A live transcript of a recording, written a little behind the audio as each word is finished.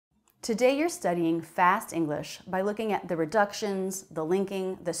Today you're studying fast English by looking at the reductions, the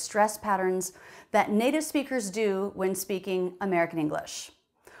linking, the stress patterns that native speakers do when speaking American English.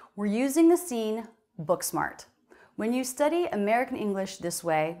 We're using the scene book smart. When you study American English this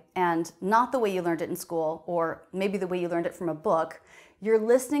way, and not the way you learned it in school, or maybe the way you learned it from a book, your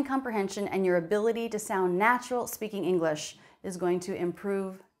listening comprehension and your ability to sound natural speaking English is going to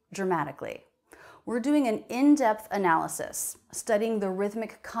improve dramatically. We're doing an in-depth analysis, studying the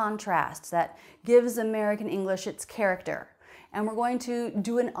rhythmic contrast that gives American English its character. And we're going to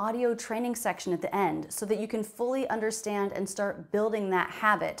do an audio training section at the end so that you can fully understand and start building that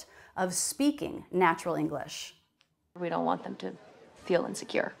habit of speaking natural English. We don't want them to feel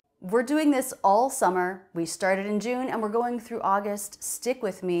insecure. We're doing this all summer. We started in June and we're going through August. Stick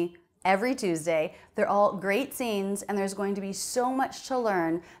with me every Tuesday. They're all great scenes and there's going to be so much to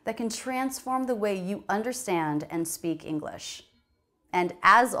learn that can transform the way you understand and speak English. And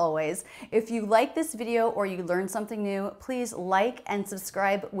as always, if you like this video or you learned something new, please like and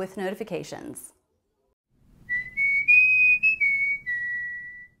subscribe with notifications.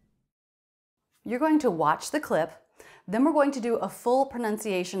 You're going to watch the clip. Then we're going to do a full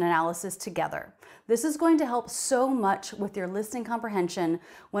pronunciation analysis together. This is going to help so much with your listening comprehension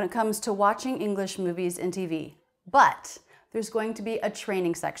when it comes to watching English movies and TV. But there's going to be a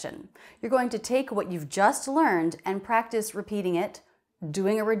training section. You're going to take what you've just learned and practice repeating it,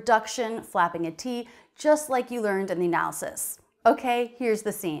 doing a reduction, flapping a T, just like you learned in the analysis. Okay, here's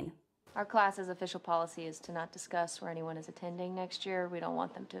the scene. Our class's official policy is to not discuss where anyone is attending next year. We don't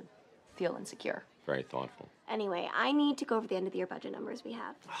want them to feel insecure. Very thoughtful. Anyway, I need to go over the end of the year budget numbers we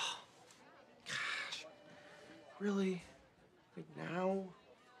have. Oh, gosh. Really? Like now?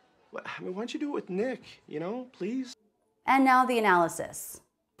 I mean, why don't you do it with Nick, please? And now the analysis.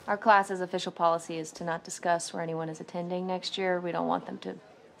 Our class's official policy is to not discuss where anyone is attending next year. We don't want them to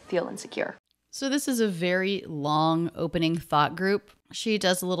feel insecure. So this is a very long opening thought group. She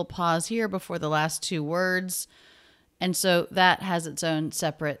does a little pause here before the last two words. And so that has its own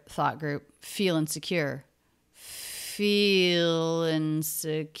separate thought group. Feel insecure. Feel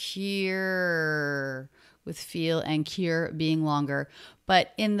insecure. With feel and cure being longer.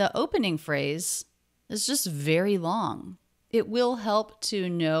 But in the opening phrase, it's just very long. It will help to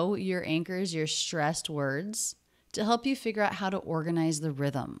know your anchors, your stressed words, to help you figure out how to organize the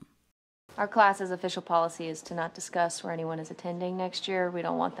rhythm. Our class's official policy is to not discuss where anyone is attending next year. We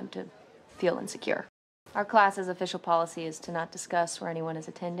don't want them to feel insecure. Our class's official policy is to not discuss where anyone is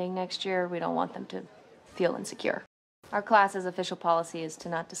attending next year. We don't want them to feel insecure. Our class's official policy is to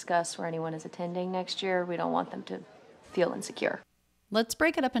not discuss where anyone is attending next year. We don't want them to feel insecure. Let's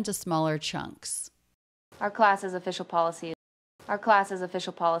break it up into smaller chunks. Our class's official policy. Our class's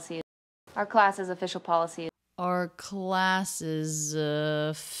official policy. Our class's official policy. Our class's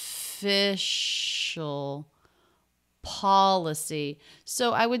official policy.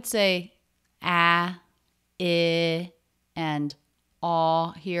 So I would say a, I, and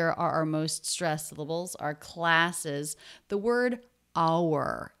aw here are our most stressed syllables. Our classes. The word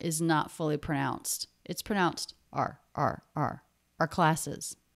our is not fully pronounced. It's pronounced R. Our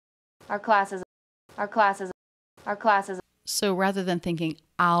classes. Our classes. Our classes. Our classes. So rather than thinking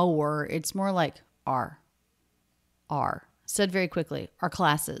our, it's more like our. Said very quickly. Our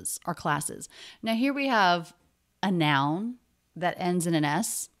classes. Our classes. Now here we have a noun that ends in an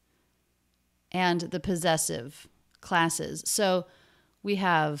S and the possessive classes. So we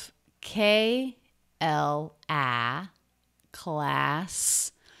have K-L-A,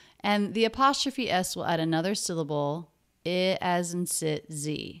 class, and the apostrophe S will add another syllable, I as in sit,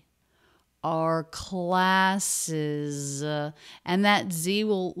 Z. Our classes, and that Z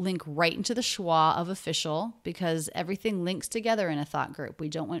will link right into the schwa of official because everything links together in a thought group. We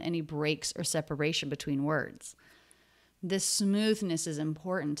don't want any breaks or separation between words. This smoothness is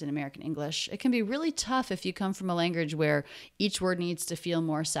important in American English. It can be really tough if you come from a language where each word needs to feel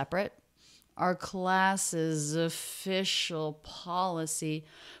more separate. Our class's official policy.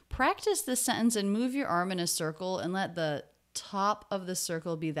 Practice this sentence and move your arm in a circle and let the top of the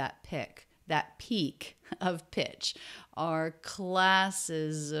circle be that peak of pitch. Our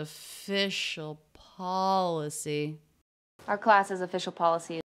class's official policy. Our class's official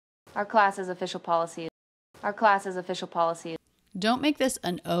policy. Our class's official policy. Our class's official policy. Don't make this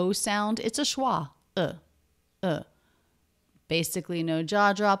an O sound. It's a schwa. Basically no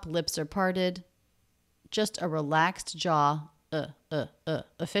jaw drop, lips are parted. Just a relaxed jaw.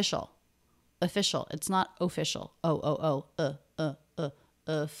 Official. Official. It's not official.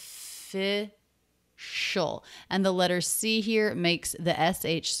 Official. And the letter C here makes the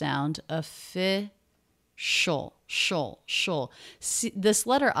SH sound. Official. Shul, shul, shul. See, this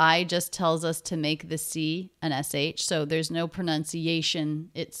letter I just tells us to make the C an SH, so there's no pronunciation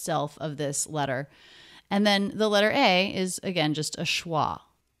itself of this letter. And then the letter A is, again, just a schwa.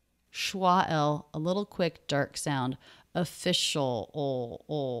 Schwa L, a little quick, dark sound. Official,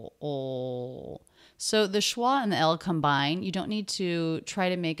 So the schwa and the L combine. You don't need to try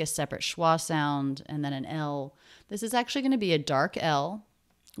to make a separate schwa sound and then an L. This is actually going to be a dark L.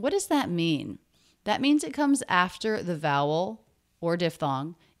 What does that mean? That means it comes after the vowel or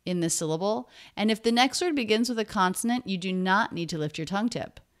diphthong in the syllable. And if the next word begins with a consonant, you do not need to lift your tongue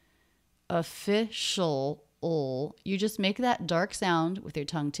tip. Official, you just make that dark sound with your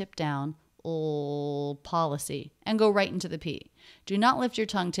tongue tipped down, policy, and go right into the P. Do not lift your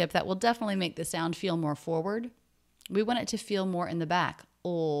tongue tip. That will definitely make the sound feel more forward. We want it to feel more in the back.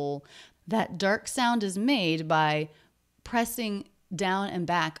 That dark sound is made by pressing down and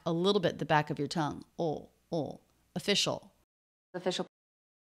back a little bit the back of your tongue. Official. Official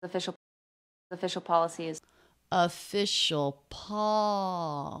policy is official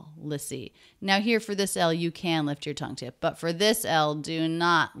policy. Now here for this L, you can lift your tongue tip, but for this L, do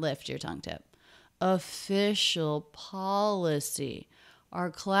not lift your tongue tip. Official policy. Our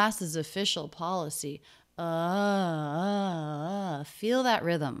class's official policy. Feel that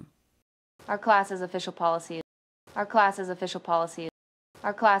rhythm. Our class's official policy. Our class's official policy.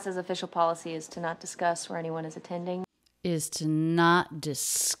 Our class's official policy is to not discuss where anyone is attending. Is to not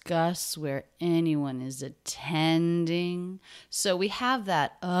discuss where anyone is attending. So we have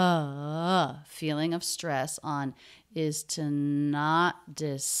that feeling of stress on is to not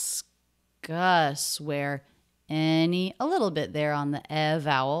discuss where any, a little bit there on the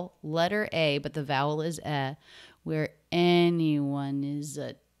vowel, letter A, but the vowel is where anyone is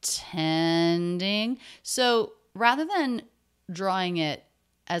attending. So rather than drawing it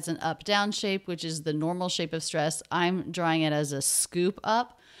as an up-down shape, which is the normal shape of stress, I'm drawing it as a scoop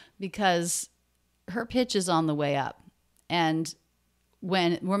up because her pitch is on the way up. And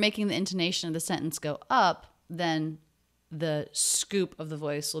when we're making the intonation of the sentence go up, then the scoop of the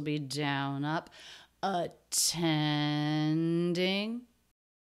voice will be down, up. Attending.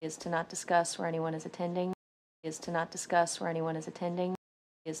 Is to not discuss where anyone is attending. Is to not discuss where anyone is attending.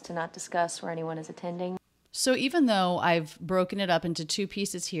 Is to not discuss where anyone is attending. So even though I've broken it up into two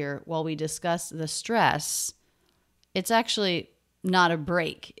pieces here while we discuss the stress, it's actually not a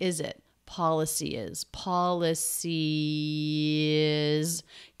break, is it? Policy is.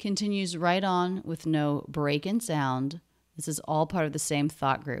 Continues right on with no break in sound. This is all part of the same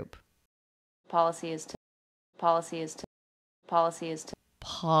thought group. Policy is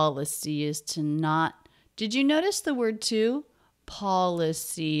to not. Did you notice the word to?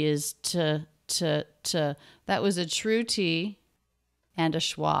 Policy is to. That was a true T and a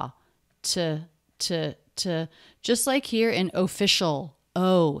schwa. To. Just like here in official.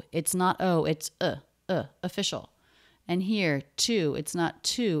 It's not it's official. And here, to, it's not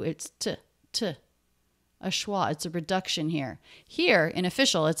to, it's to. A schwa, it's a reduction here. Here, in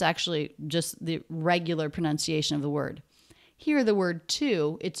official, it's actually just the regular pronunciation of the word. Here, the word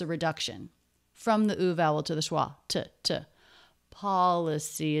to, it's a reduction. From the u vowel to the schwa, to.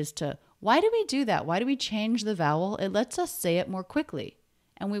 Policy is to. Why do we do that? Why do we change the vowel? It lets us say it more quickly.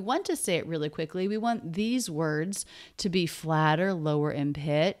 And we want to say it really quickly. We want these words to be flatter, lower in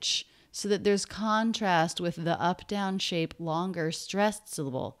pitch, so that there's contrast with the up-down shape, longer, stressed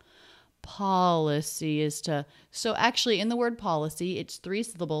syllable. Policy is to. So actually, in the word policy, it's 3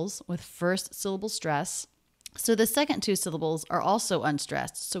 syllables with first syllable stress. So the second 2 syllables are also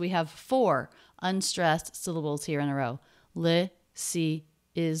unstressed. So we have 4 unstressed syllables here in a row. Si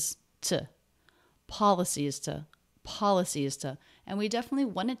is to. Policy is to. Policy is to. And we definitely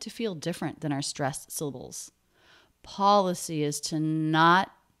want it to feel different than our stressed syllables. Policy is to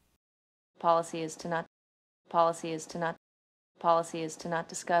not. Policy is to not. Policy is to not. Policy is to not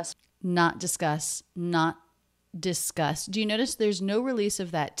discuss. Not discuss. Not discuss. Do you notice there's no release of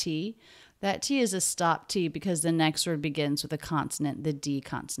that T? That T is a stop T because the next word begins with a consonant, the D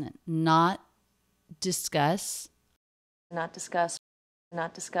consonant. Not discuss. Not discuss.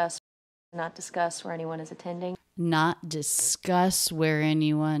 Not discuss. Not discuss where anyone is attending. Not discuss where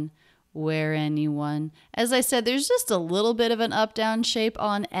anyone. As I said, there's just a little bit of an up-down shape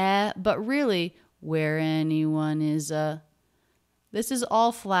on but really, where anyone is This is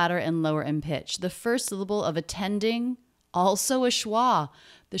all flatter and lower in pitch. The first syllable of attending, also a schwa.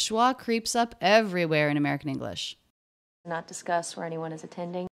 The schwa creeps up everywhere in American English. Not discuss where anyone is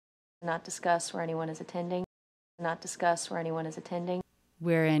attending. Not discuss where anyone is attending. Not discuss where anyone is attending.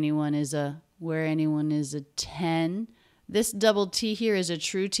 Where anyone is a 10. This double T here is a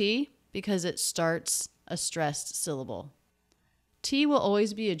true T because it starts a stressed syllable. T will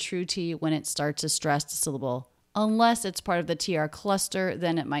always be a true T when it starts a stressed syllable. Unless it's part of the TR cluster,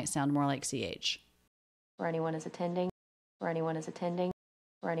 then it might sound more like CH. Where anyone is attending, where anyone is attending,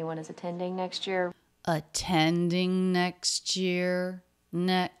 where anyone is attending next year. Attending next year,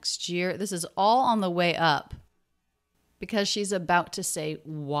 next year. This is all on the way up because she's about to say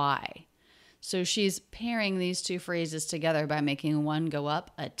why. So she's pairing these two phrases together by making one go up,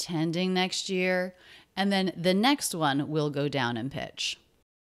 attending next year, and then the next one will go down in pitch.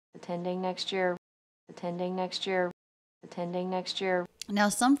 Attending next year, attending next year, attending next year. Now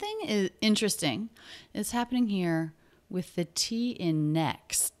something interesting is happening here with the T in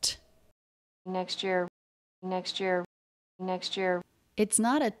next. Next year, next year, next year. It's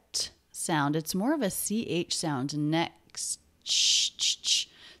not a T sound, it's more of a CH sound, next.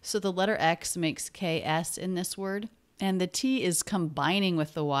 So the letter X makes KS in this word, and the T is combining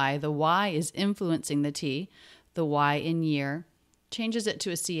with the Y is influencing the T, the Y in year, changes it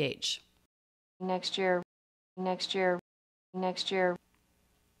to a CH. Next year, next year, next year.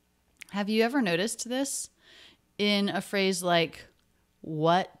 Have you ever noticed this in a phrase like,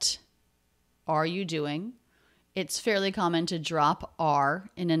 what are you doing? It's fairly common to drop R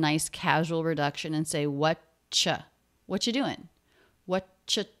in a nice casual reduction and say, what-cha? What you doing?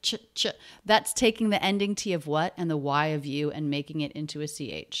 What-cha-cha-cha? That's taking the ending T of what and the Y of you and making it into a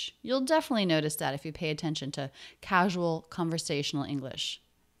CH. You'll definitely notice that if you pay attention to casual conversational English.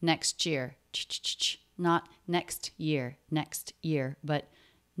 Next year, not next year, but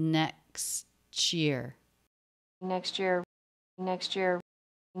next year. Next year, next year,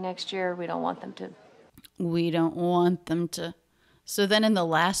 next year. We don't want them to. We don't want them to. So then in the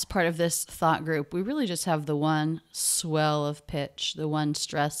last part of this thought group, we really just have the one swell of pitch, the one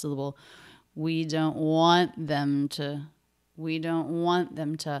stress syllable. We don't want them to. We don't want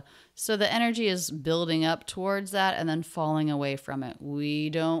them to. So the energy is building up towards that and then falling away from it. We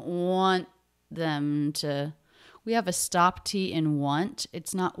don't want them to. We have a stop T in want.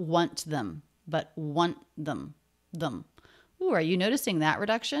 It's not want them, but want them. Them. Ooh, are you noticing that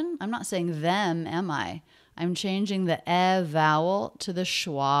reduction? I'm not saying them, am I? I'm changing the e vowel to the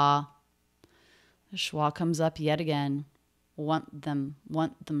schwa. The schwa comes up yet again. Want them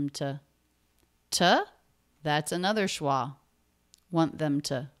to. To? That's another schwa. Want them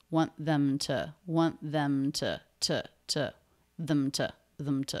to, want them to, want them to, them to, them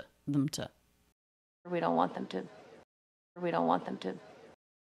to, them to. We don't want them to. We don't want them to.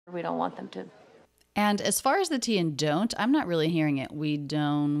 We don't want them to. And as far as the T in don't, I'm not really hearing it. We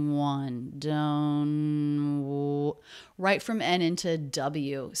don't want, right from N into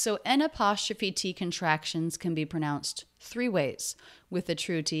W. So N apostrophe T contractions can be pronounced three ways. With a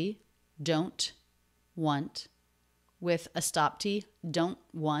true T, don't want. With a stop T, don't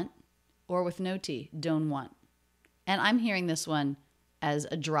want. Or with no T, don't want. And I'm hearing this one as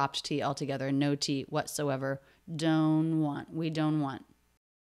a dropped T altogether, no T whatsoever. Don't want. We don't want.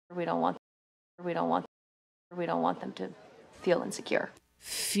 We don't want. We don't want. We don't want them to feel insecure.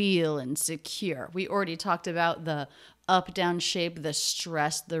 Feel insecure. We already talked about the up-down shape, the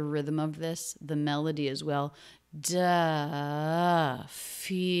stress, the rhythm of this, the melody as well. Duh.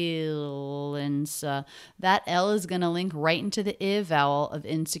 Feel insecure. That L is going to link right into the I vowel of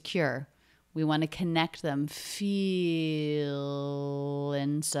insecure. We want to connect them. Feel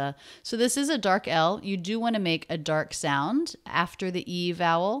insecure. So this is a dark L. You do want to make a dark sound after the E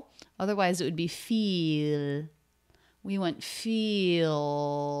vowel. Otherwise, it would be feel. We want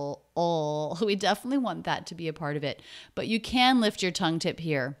feel. We definitely want that to be a part of it. But you can lift your tongue tip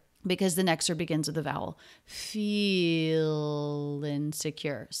here because the next word begins with a vowel. Feel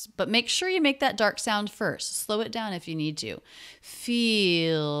insecure. But make sure you make that dark sound first. Slow it down if you need to.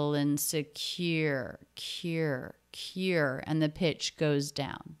 Feel insecure. Cure. And the pitch goes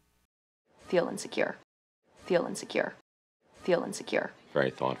down. Feel insecure. Feel insecure. Feel insecure. Very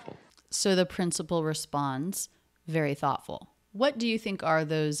thoughtful. So the principal responds, very thoughtful. What do you think are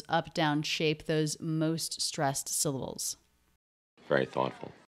those up-down shape, those most stressed syllables? Very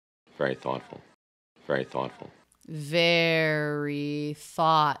thoughtful. Very thoughtful. Very thoughtful. Very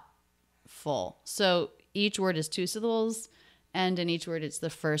thoughtful. So each word is two syllables, and in each word it's the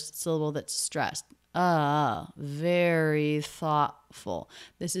first syllable that's stressed. Very thoughtful.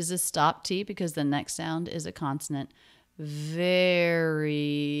 This is a stop T because the next sound is a consonant. Very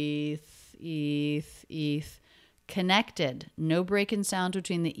connected. No break in sound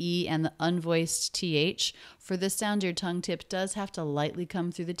between the E and the unvoiced TH. For this sound, your tongue tip does have to lightly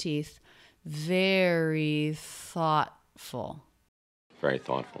come through the teeth. Very thoughtful. Very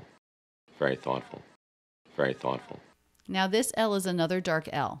thoughtful. Very thoughtful. Very thoughtful. Now this L is another dark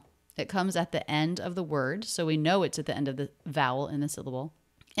L. It comes at the end of the word, so we know it's at the end of the vowel in the syllable.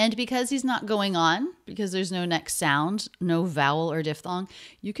 And because he's not going on, because there's no next sound, no vowel or diphthong,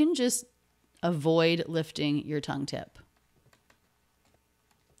 you can just avoid lifting your tongue tip.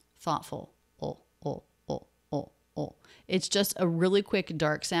 Thoughtful. Oh, oh, oh, oh, oh. It's just a really quick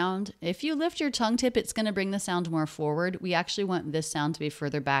dark sound. If you lift your tongue tip, it's going to bring the sound more forward. We actually want this sound to be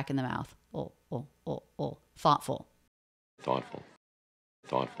further back in the mouth. Oh, oh, oh, oh. Thoughtful. Thoughtful.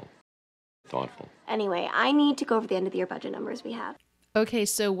 Thoughtful. Thoughtful. Anyway, I need to go over the end of the year budget numbers we have. Okay,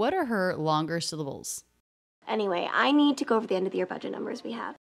 so what are her longer syllables? Anyway, I need to go over the end of the year budget numbers we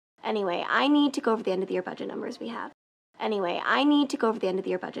have. Anyway, I need to go over the end of the year budget numbers we have. Anyway, I need to go over the end of the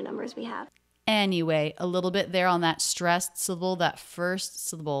year budget numbers we have. Anyway, a little bit there on that stressed syllable, that first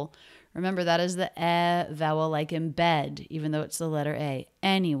syllable. Remember, that is the vowel like in bed, even though it's the letter A.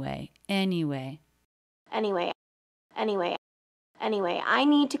 Anyway, anyway. Anyway, anyway, anyway, I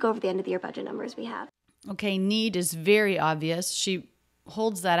need to go over the end of the year budget numbers we have. Okay, need is very obvious. She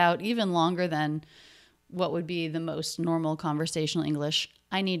holds that out even longer than what would be the most normal conversational English.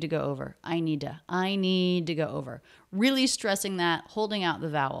 I need to go over. I need to go over. Really stressing that, holding out the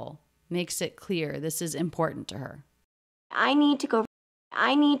vowel, makes it clear this is important to her. I need to go.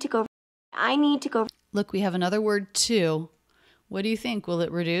 I need to go. I need to go. Look, we have another word too. What do you think? Will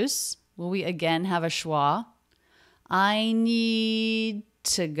it reduce? Will we again have a schwa? I need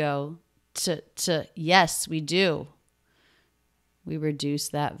to go. Yes, we do. We reduce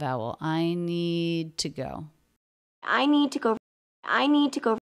that vowel. I need to go. I need to go. I need to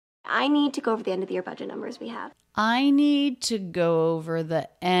go. I need to go over the end of the year budget numbers we have. I need to go over the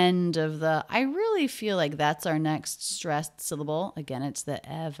end of the. I really feel like that's our next stressed syllable. Again, it's the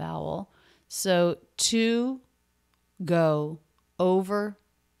e vowel. So to go over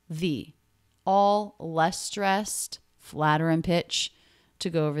the. All less stressed, flatter in pitch. To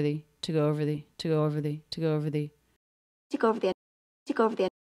go over the. To go over the. To go over the. To go over the. To go over the. To go over the.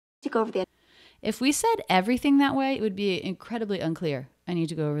 To go over the. If we said everything that way, it would be incredibly unclear. I need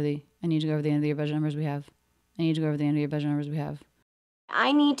to go over the end of the year budget numbers we have. I need to go over the end of the year budget numbers we have.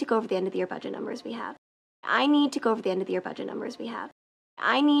 I need to go over the end of the year budget numbers we have. I need to go over the end of the year budget numbers we have.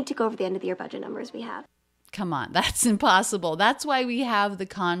 I need to go over the end of the year budget numbers we have. Come on, that's impossible. That's why we have the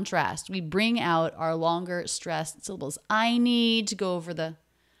contrast. We bring out our longer stressed syllables. I need to go over the.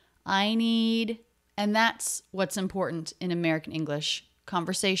 I need. And that's what's important in American English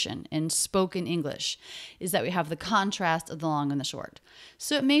conversation, in spoken English, is that we have the contrast of the long and the short.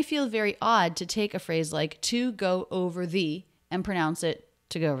 So it may feel very odd to take a phrase like to go over the and pronounce it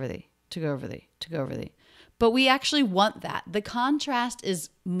to go over the, to go over the, to go over the. But we actually want that. The contrast is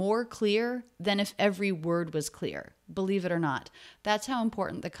more clear than if every word was clear, believe it or not. That's how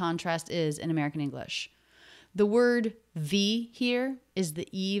important the contrast is in American English. The word the here is the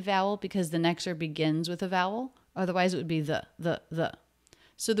E vowel because the next word begins with a vowel. Otherwise, it would be the.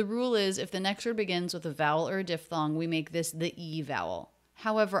 So the rule is if the next word begins with a vowel or a diphthong, we make this the E vowel.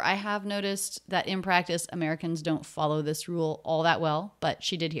 However, I have noticed that in practice, Americans don't follow this rule all that well, but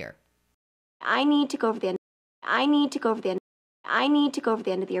she did here. I need to go over the end. I need to go over the end. I need to go over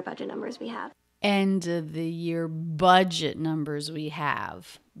the end of the year budget numbers we have. End of the year budget numbers we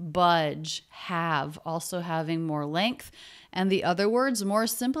have. Budge, have, also having more length, and the other words more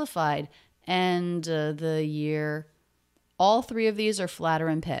simplified. End of the year. All three of these are flatter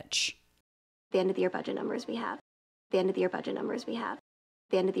in pitch. The end of the year budget numbers we have. The end of the year budget numbers we have.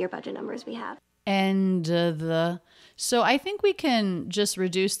 The end of the year budget numbers we have. End of the. So I think we can just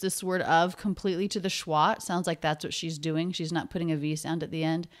reduce this word of completely to the schwa. It sounds like that's what she's doing. She's not putting a V sound at the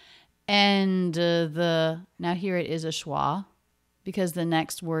end. End of the. Now here it is a schwa because the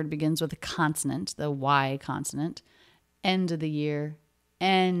next word begins with a consonant, the Y consonant. End of the year.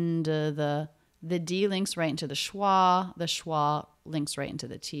 End of the. The D links right into the schwa links right into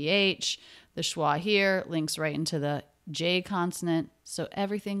the TH, the schwa here links right into the J consonant, so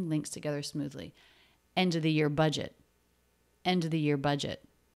everything links together smoothly. End of the year budget. End of the year budget.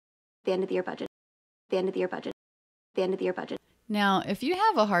 The end of the year budget. The end of the year budget. The end of the year budget. Now, if you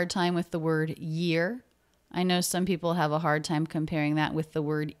have a hard time with the word year, I know some people have a hard time comparing that with the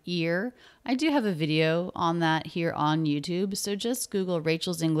word ear. I do have a video on that here on YouTube, so just Google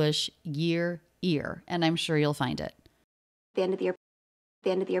Rachel's English year ear, and I'm sure you'll find it. The end of the year,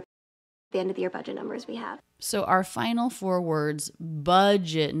 the end of the year, the end of the year budget numbers we have. So our final four words,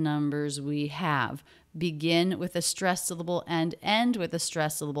 budget numbers we have, begin with a stressed syllable and end with a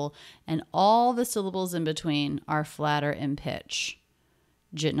stressed syllable, and all the syllables in between are flatter in pitch.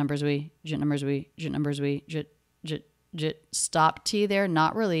 Jit numbers we, jit numbers we, jit numbers we, jit, jit, jit. Stop T there,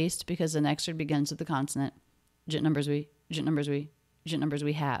 not released, because the next word begins with the consonant. Jit numbers we, jit numbers we, jit numbers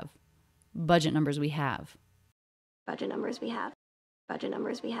we have. budget numbers we have. Budget numbers we have. Budget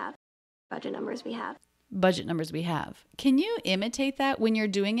numbers we have. Budget numbers we have. Budget numbers we have. Can you imitate that when you're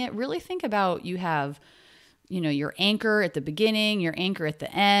doing it? Really think about you have, your anchor at the beginning, your anchor at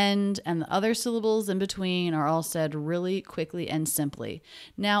the end, and the other syllables in between are all said really quickly and simply.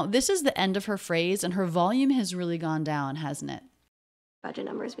 Now, this is the end of her phrase, and her volume has really gone down, hasn't it? Budget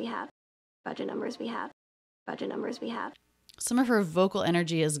numbers we have. Budget numbers we have. Budget numbers we have. Some of her vocal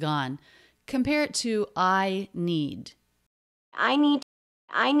energy is gone. Compare it to I need. I need.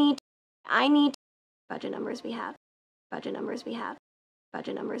 Budget numbers we have. Budget numbers we have.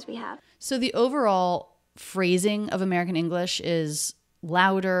 Budget numbers we have. So the overall phrasing of American English is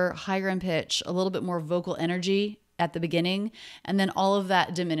louder, higher in pitch, a little bit more vocal energy at the beginning, and then all of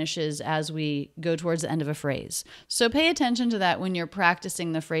that diminishes as we go towards the end of a phrase. So pay attention to that when you're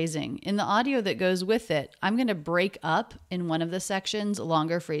practicing the phrasing. In the audio that goes with it, I'm going to break up in one of the sections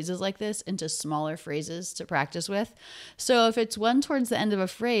longer phrases like this into smaller phrases to practice with. So if it's one towards the end of a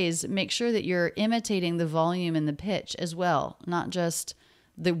phrase, make sure that you're imitating the volume and the pitch as well, not just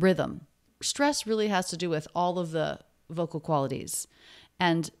the rhythm. Stress really has to do with all of the vocal qualities.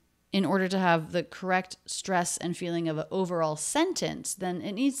 And in order to have the correct stress and feeling of an overall sentence, then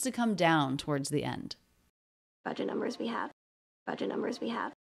it needs to come down towards the end. Budget numbers we have. Budget numbers we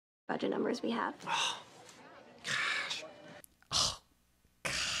have. Budget numbers we have. Oh, gosh. Oh,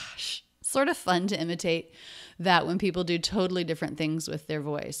 gosh. Sort of fun to imitate that when people do totally different things with their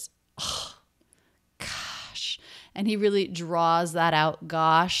voice. Oh, gosh. And he really draws that out,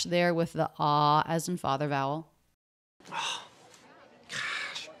 gosh, there with the ah as in father vowel. Oh,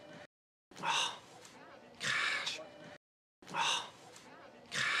 gosh. Oh, gosh. Oh,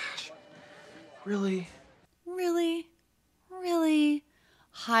 gosh. Really? Really? Really?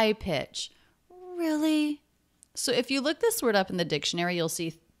 High pitch. Really? So if you look this word up in the dictionary, you'll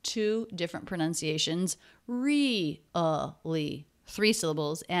see two different pronunciations. Really, 3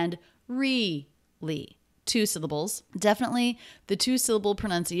 syllables, and really, 2 syllables. Definitely the 2-syllable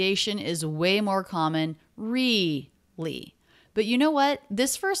pronunciation is way more common. Really. But you know what?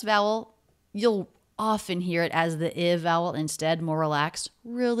 This first vowel, you'll often hear it as the I vowel instead, more relaxed.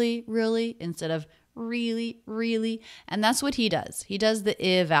 Really, instead of really. And that's what he does. He does the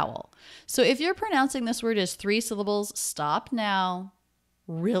I vowel. So if you're pronouncing this word as 3 syllables, stop now.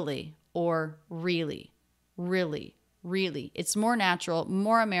 Really or really. It's more natural.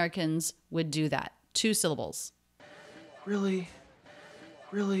 More Americans would do that. 2 syllables. Really?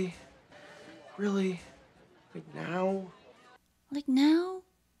 Like now? Like now?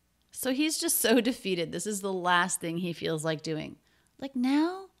 So he's just so defeated. This is the last thing he feels like doing. Like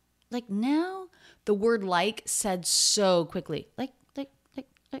now? Like now? The word like said so quickly. Like.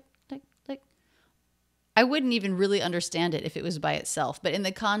 I wouldn't even really understand it if it was by itself, but in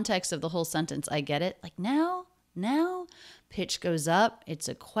the context of the whole sentence, I get it. Like now? Pitch goes up. It's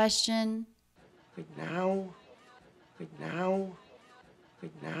a question. Like now?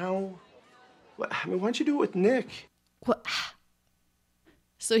 What? I mean, why don't you do it with Nick? What?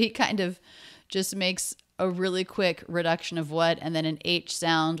 So he kind of just makes a really quick reduction of what and then an H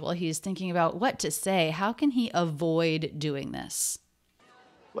sound while he's thinking about what to say. How can he avoid doing this?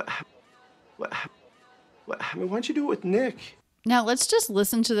 What? I mean, why don't you do it with Nick? Now let's just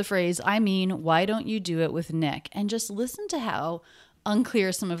listen to the phrase, why don't you do it with Nick? And just listen to how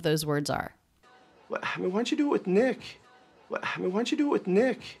unclear some of those words are. What? I mean, why don't you do it with Nick? What? I mean, why don't you do it with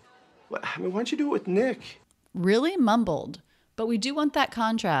Nick? What? I mean, why don't you do it with Nick? Really mumbled. But we do want that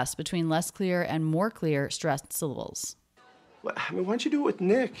contrast between less clear and more clear stressed syllables. What? I mean, why don't you do it with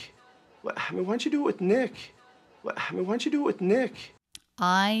Nick? What? I mean, why don't you do it with Nick? What? I mean, why don't you do it with Nick?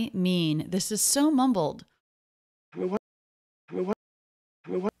 This is so mumbled.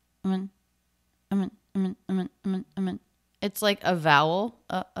 It's like a vowel,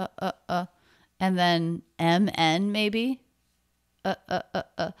 and then MN maybe.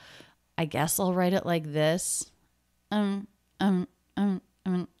 I guess I'll write it like this.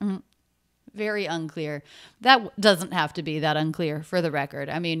 Very unclear. That doesn't have to be that unclear for the record.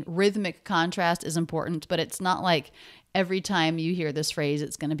 I mean, rhythmic contrast is important, but it's not like every time you hear this phrase,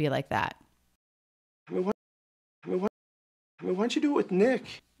 it's going to be like that. Why don't you do it with Nick?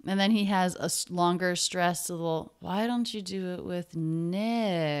 And then he has a longer stress syllable. Why don't you do it with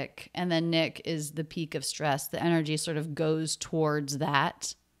Nick? And then Nick is the peak of stress. The energy sort of goes towards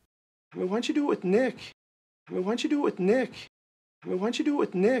that. Why don't you do it with Nick? Why don't you do it with Nick? Why don't you do it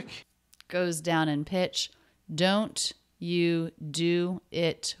with Nick? Goes down in pitch. Don't you do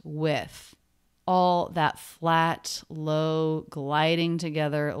it with. All that flat, low, gliding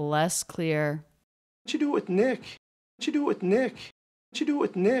together, less clear. Why don't you do it with Nick? Why don't you do it with Nick? Why don't you do it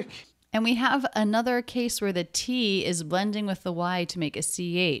with Nick? And we have another case where the T is blending with the Y to make a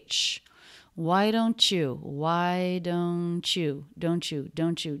CH. Why don't you? Why don't you? Don't you?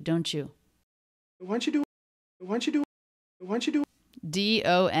 Don't you? Don't you? Why don't you do? Why don't you do? Why don't you do?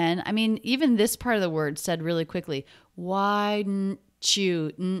 D-O-N. I mean, even this part of the word said really quickly. Why don't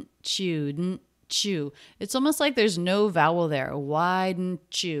you? Chew. Chew. It's almost like there's no vowel there. Why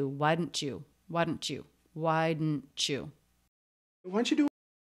don't you? Why don't you? Why don't you? Why don't you? Why don't you do?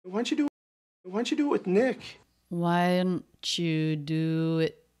 Why don't you do? Why don't you do it with Nick? Why don't you do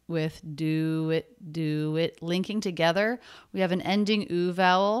it with do it? Linking together, we have an ending oo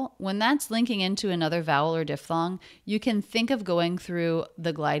vowel. When that's linking into another vowel or diphthong, you can think of going through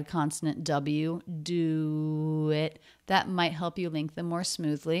the glide consonant W, do it. That might help you link them more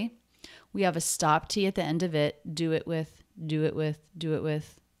smoothly. We have a stop T at the end of it. Do it with, do it with, do it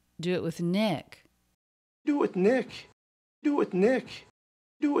with, do it with Nick. Do it with Nick. Do it with Nick.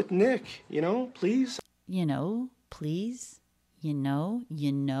 Do it with Nick, please. Please.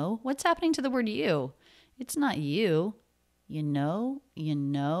 What's happening to the word you? It's not you.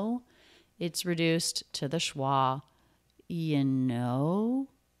 It's reduced to the schwa.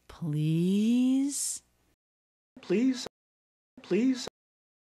 Please. Please. Please.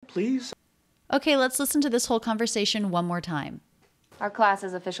 Please. Okay, let's listen to this whole conversation one more time. Our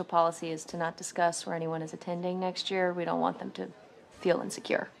class's official policy is to not discuss where anyone is attending next year. We don't want them to feel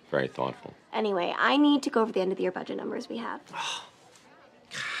insecure. Very thoughtful. Anyway, I need to go over the end of the year budget numbers we have. Oh,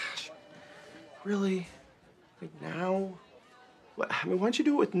 gosh. Really? Like now? Why don't you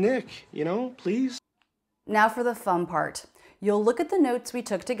do it with Nick, please? Now for the fun part. You'll look at the notes we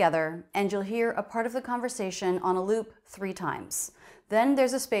took together and you'll hear a part of the conversation on a loop 3 times. Then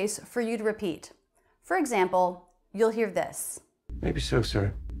there's a space for you to repeat. For example, you'll hear this. Maybe so,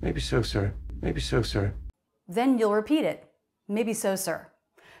 sir. Maybe so, sir. Maybe so, sir. Then you'll repeat it. Maybe so, sir.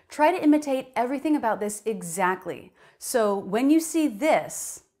 Try to imitate everything about this exactly. So when you see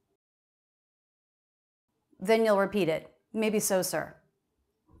this, then you'll repeat it. Maybe so, sir.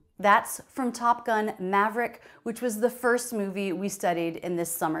 That's from Top Gun Maverick, which was the first movie we studied in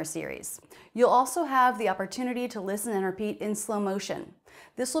this summer series. You'll also have the opportunity to listen and repeat in slow motion.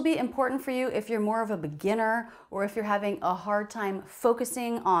 This will be important for you if you're more of a beginner or if you're having a hard time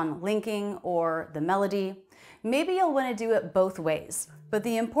focusing on linking or the melody. Maybe you'll want to do it both ways, but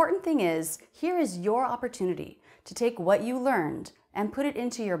the important thing is, here is your opportunity to take what you learned and put it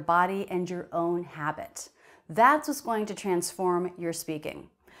into your body and your own habit. That's what's going to transform your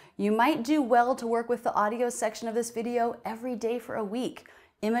speaking. You might do well to work with the audio section of this video every day for a week.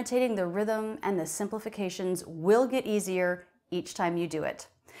 Imitating the rhythm and the simplifications will get easier each time you do it.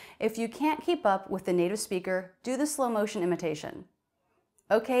 If you can't keep up with the native speaker, do the slow motion imitation.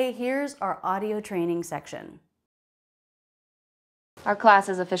 Okay, here's our audio training section. Our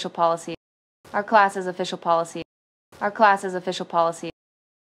class's official policy. Our class's official policy. Our class's official policy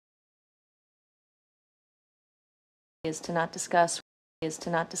is to not discuss. Is to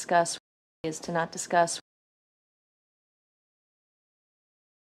not discuss. Is to not discuss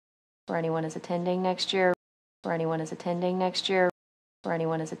where anyone is attending next year. Where anyone is attending next year. Where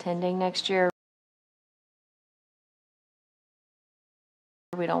anyone is attending next year.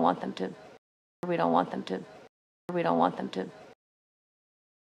 We don't want them to. We don't want them to. We don't want them to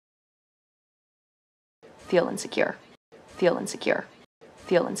feel insecure. Feel insecure.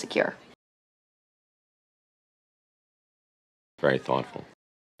 Feel insecure. Very thoughtful.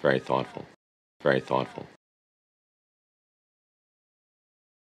 Very thoughtful. Very thoughtful.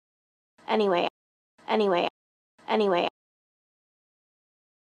 Anyway.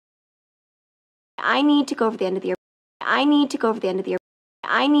 I need to go over the end of the year. I need to go over the end of the year.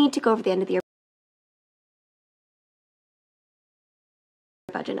 I need to go over the end of the year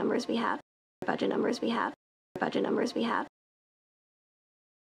budget numbers we have. Budget numbers we have. Budget numbers we have.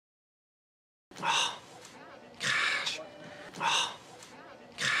 Oh, gosh. Oh,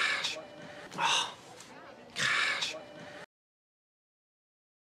 gosh. Oh, gosh.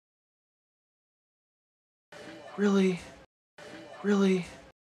 Really? Really?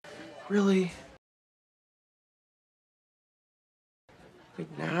 Really?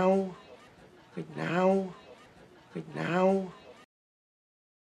 Like now? Like now? Like now?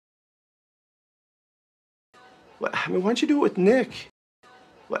 Why don't you do it with Nick?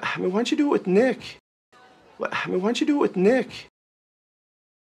 Why don't you do it with Nick? Why don't you do it with Nick?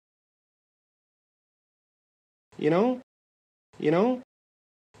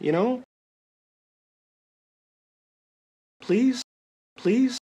 Please,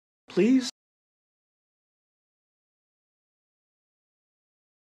 please, please.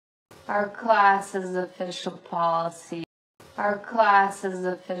 Our class's official policy. Our class's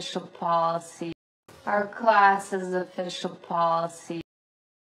official policy. Our class's official policy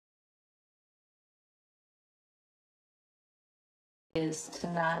is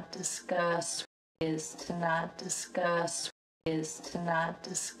to not discuss, is to not discuss, is to not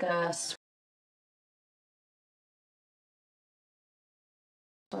discuss,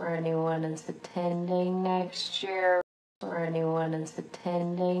 or anyone is attending next year, or anyone is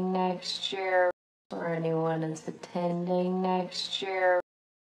attending next year, or anyone is attending next year.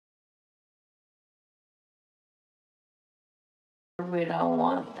 We don't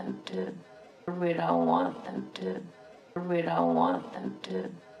want them to. We don't want them to. We don't want them to.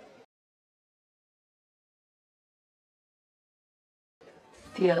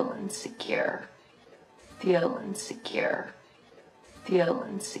 Feel insecure. Feel insecure. Feel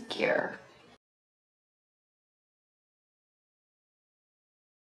insecure.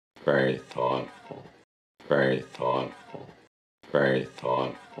 Very thoughtful. Very thoughtful. Very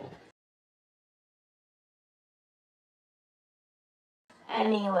thoughtful.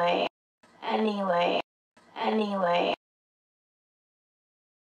 Anyway.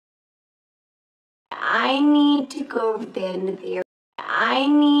 I need to go to the end of the year. I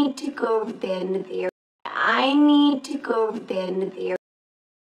need to go to the end of the year. I need to go to the end of the year.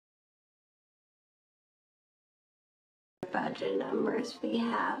 Budget numbers we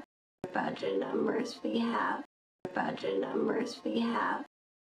have. Budget numbers we have. Budget numbers we have.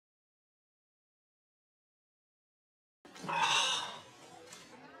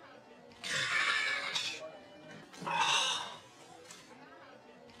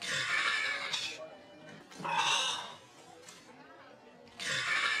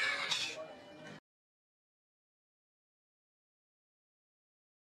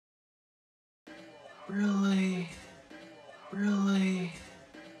 Really? Really?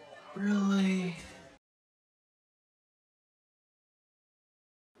 Really?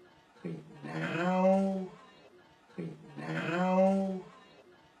 Wait, now? Wait, now?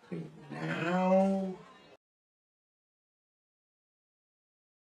 Wait, now?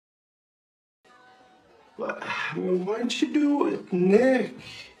 What? I mean, why don't you do it with Nick?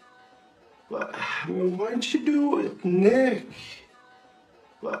 What? I mean, why don't you do it with Nick?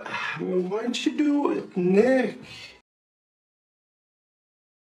 What? I mean, why don't you do it with Nick?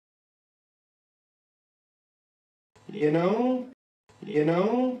 You know? You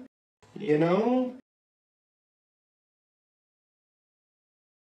know? You know?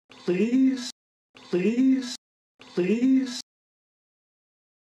 Please? Please? Please?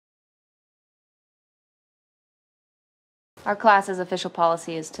 Our class's official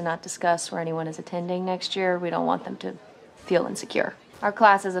policy is to not discuss where anyone is attending next year. We don't want them to feel insecure. Our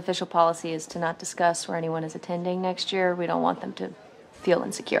class's official policy is to not discuss where anyone is attending next year. We don't want them to feel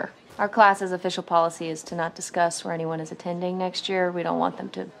insecure. Our class's official policy is to not discuss where anyone is attending next year. We don't want them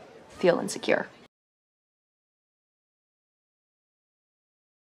to feel insecure.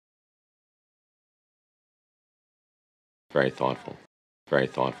 Very thoughtful. Very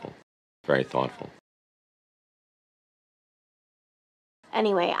thoughtful. Very thoughtful.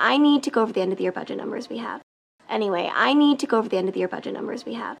 Anyway, I need to go over the end of the year budget numbers we have. Anyway, I need to go over the end of the year budget numbers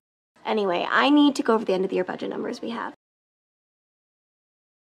we have. Anyway, I need to go over the end of the year budget numbers we have.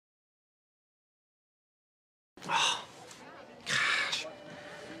 Oh, gosh.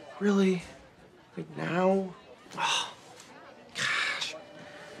 Really? Like now? Oh, gosh.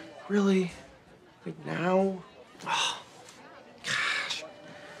 Really? Like now? Oh, gosh.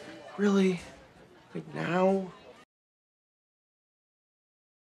 Really? Like now?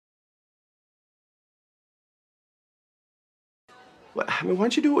 What? I mean, why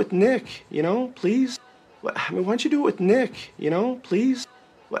don't you do it with Nick, you know, please? What? I mean, why don't you do it with Nick, you know, please?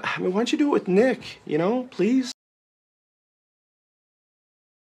 What? I mean, why don't you do it with Nick, you know, please?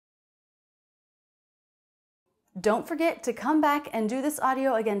 Don't forget to come back and do this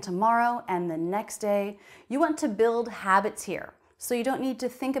audio again tomorrow and the next day. You want to build habits here, so you don't need to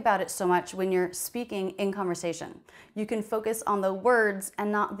think about it so much when you're speaking in conversation. You can focus on the words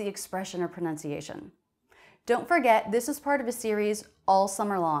and not the expression or pronunciation. Don't forget, this is part of a series all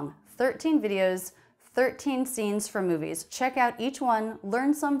summer long. 13 videos, 13 scenes from movies. Check out each one,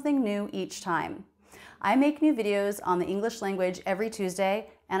 learn something new each time. I make new videos on the English language every Tuesday,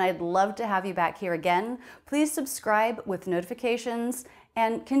 and I'd love to have you back here again. Please subscribe with notifications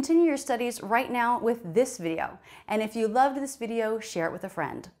and continue your studies right now with this video. And if you loved this video, share it with a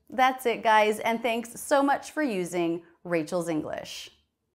friend. That's it, guys, and thanks so much for using Rachel's English.